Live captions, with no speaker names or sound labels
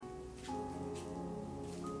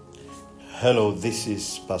Hello, this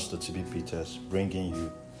is Pastor T.B. Peters bringing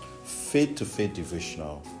you Faith to Faith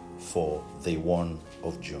devotional for the 1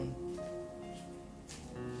 of June.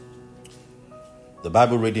 The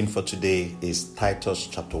Bible reading for today is Titus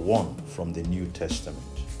chapter 1 from the New Testament.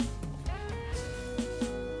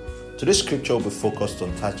 Today's scripture will be focused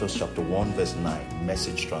on Titus chapter 1 verse 9,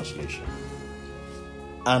 Message translation.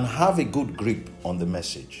 And have a good grip on the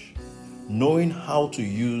message, knowing how to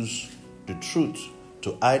use the truth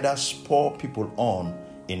to either spur people on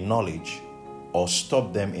in knowledge or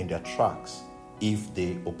stop them in their tracks if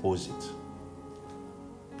they oppose it.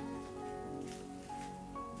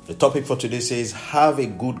 The topic for today says, have a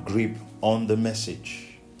good grip on the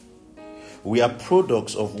message. We are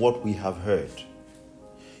products of what we have heard.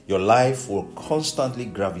 Your life will constantly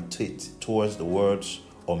gravitate towards the words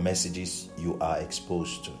or messages you are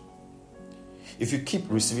exposed to. If you keep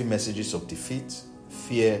receiving messages of defeat,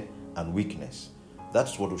 fear, and weakness,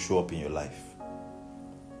 that's what will show up in your life.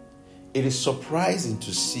 It is surprising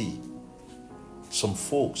to see some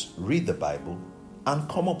folks read the Bible and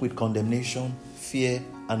come up with condemnation, fear,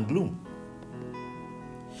 and gloom.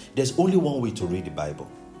 There's only one way to read the Bible.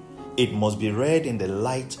 It must be read in the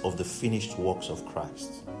light of the finished works of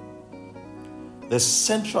Christ. The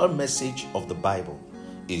central message of the Bible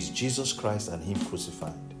is Jesus Christ and Him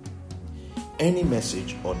crucified. Any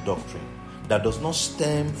message or doctrine that does not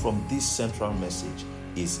stem from this central message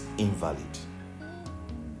is invalid.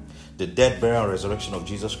 The death, burial, and resurrection of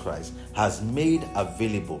Jesus Christ has made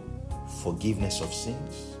available forgiveness of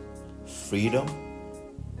sins, freedom,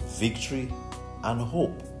 victory, and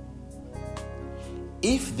hope.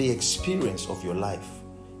 If the experience of your life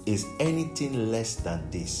is anything less than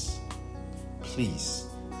this, please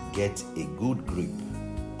get a good grip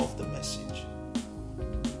of the message.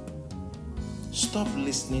 Stop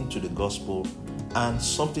listening to the gospel and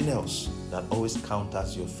something else that always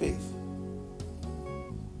counters your faith.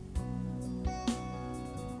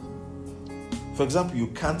 For example, you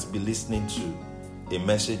can't be listening to a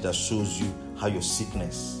message that shows you how your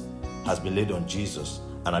sickness has been laid on Jesus,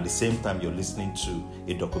 and at the same time you're listening to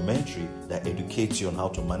a documentary that educates you on how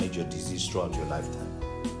to manage your disease throughout your lifetime.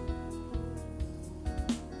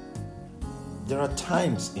 There are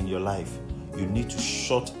times in your life you need to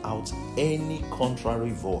shut out any contrary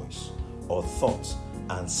voice or thought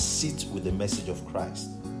and sit with the message of Christ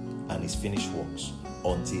and His finished works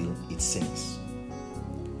until it sinks.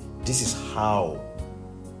 This is how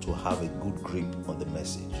to have a good grip on the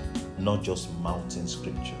message, not just mountain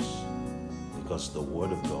scriptures, because the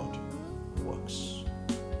Word of God works.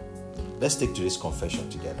 Let's take today's confession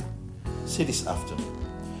together. Say this after me.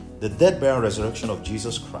 The death, burial, and resurrection of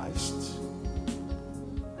Jesus Christ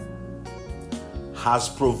has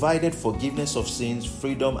provided forgiveness of sins,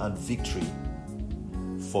 freedom, and victory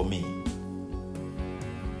for me.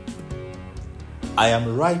 I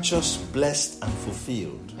am righteous, blessed, and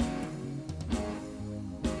fulfilled.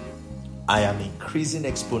 I am increasing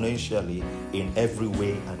exponentially in every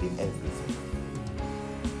way and in everything.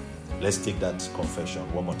 Let's take that confession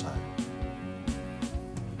one more time.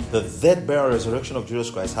 The death, burial, and resurrection of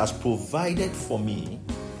Jesus Christ has provided for me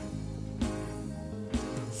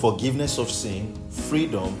forgiveness of sin,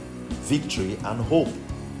 freedom, victory, and hope.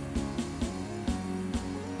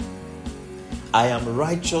 I am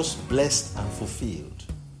righteous, blessed, and fulfilled.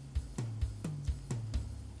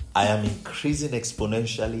 I am increasing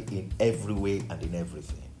exponentially in every way and in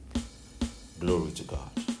everything. Glory to God.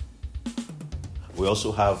 We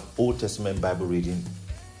also have Old Testament Bible reading,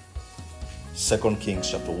 2 Kings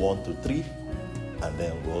chapter 1 to 3, and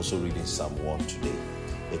then we're also reading Psalm 1 today.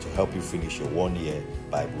 It will help you finish your 1-year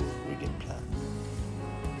Bible reading plan.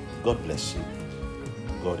 God bless you.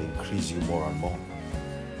 God increase you more and more.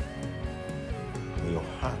 May your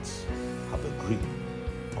hearts have a grip